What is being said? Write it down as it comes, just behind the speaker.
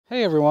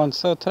Hey everyone,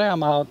 so today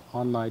I'm out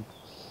on my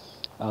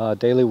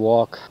daily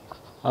walk.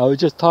 I was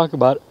just talking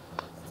about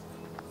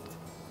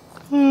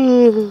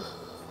oh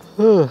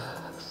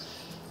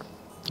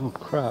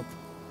crap,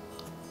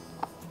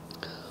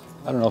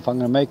 I don't know if I'm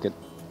gonna make it.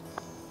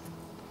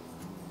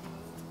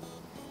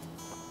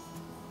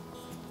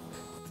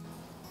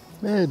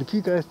 Man, if you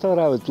guys thought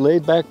I was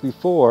laid back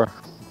before,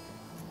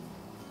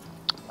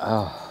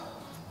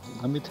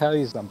 let me tell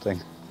you something.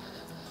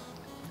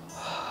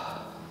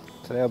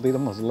 Today will be the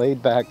most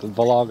laid back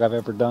vlog I've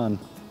ever done.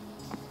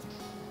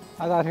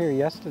 I was out here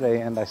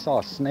yesterday and I saw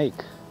a snake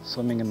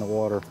swimming in the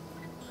water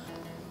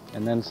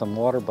and then some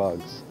water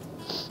bugs.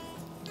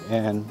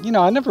 And you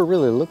know, I never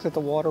really looked at the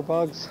water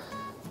bugs.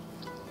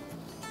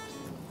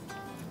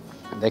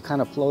 They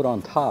kind of float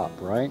on top,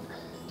 right?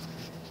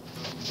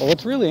 But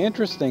what's really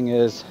interesting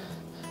is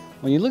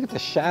when you look at the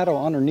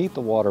shadow underneath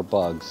the water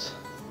bugs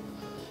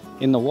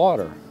in the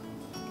water,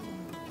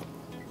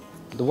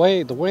 the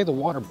way the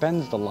water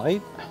bends the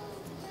light,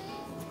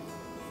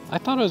 I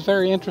thought it was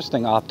very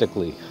interesting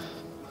optically,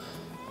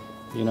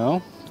 you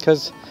know,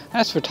 because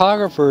as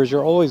photographers,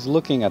 you're always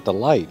looking at the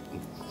light.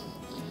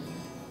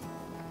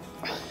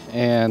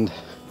 And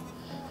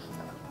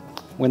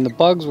when the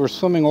bugs were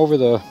swimming over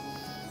the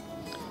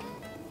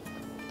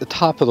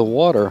top of the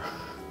water,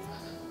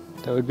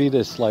 there would be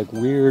this like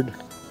weird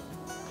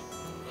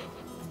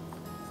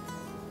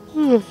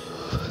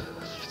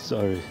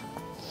sorry,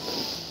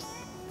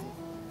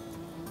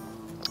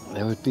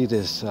 there would be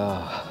this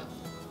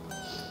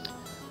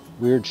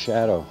weird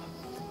shadow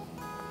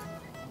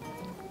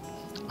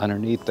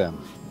underneath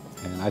them,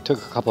 and I took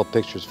a couple of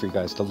pictures for you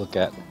guys to look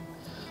at.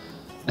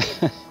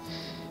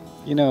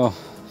 You know,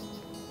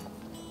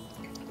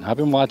 I've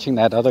been watching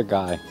that other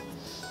guy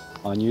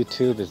on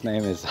YouTube. His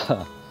name is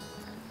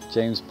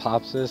James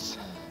Popsys,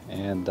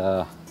 and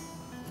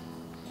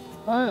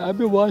I've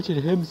been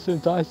watching him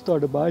since I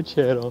started my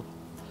channel.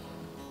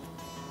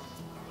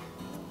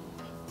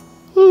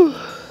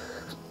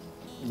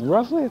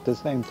 Roughly at the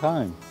same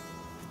time.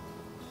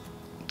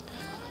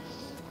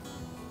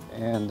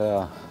 And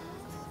I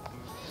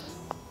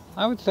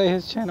would say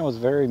his channel is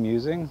very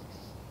amusing.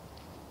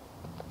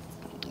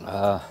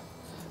 I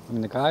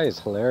mean, the guy is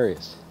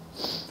hilarious.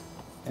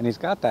 And he's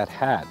got that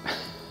hat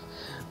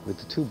with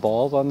the two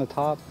balls on the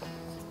top.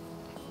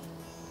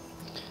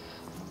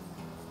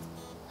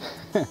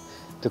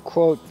 To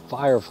quote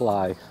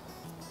Firefly,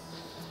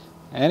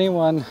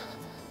 anyone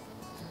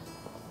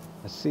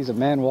that sees a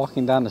man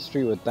walking down the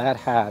street with that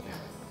hat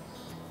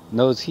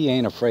knows he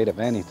ain't afraid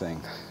of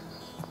anything.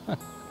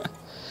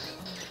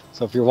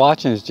 So if you're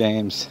watching this,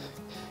 James,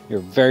 you're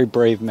a very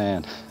brave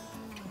man.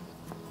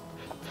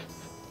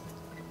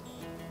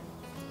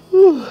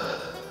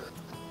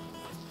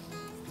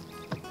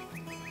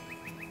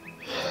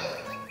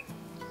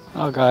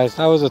 Oh guys,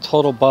 that was a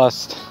total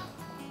bust.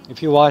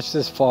 If you watched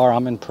this far,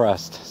 I'm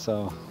impressed.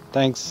 So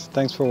thanks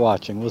for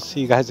watching. We'll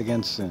see you guys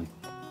again soon.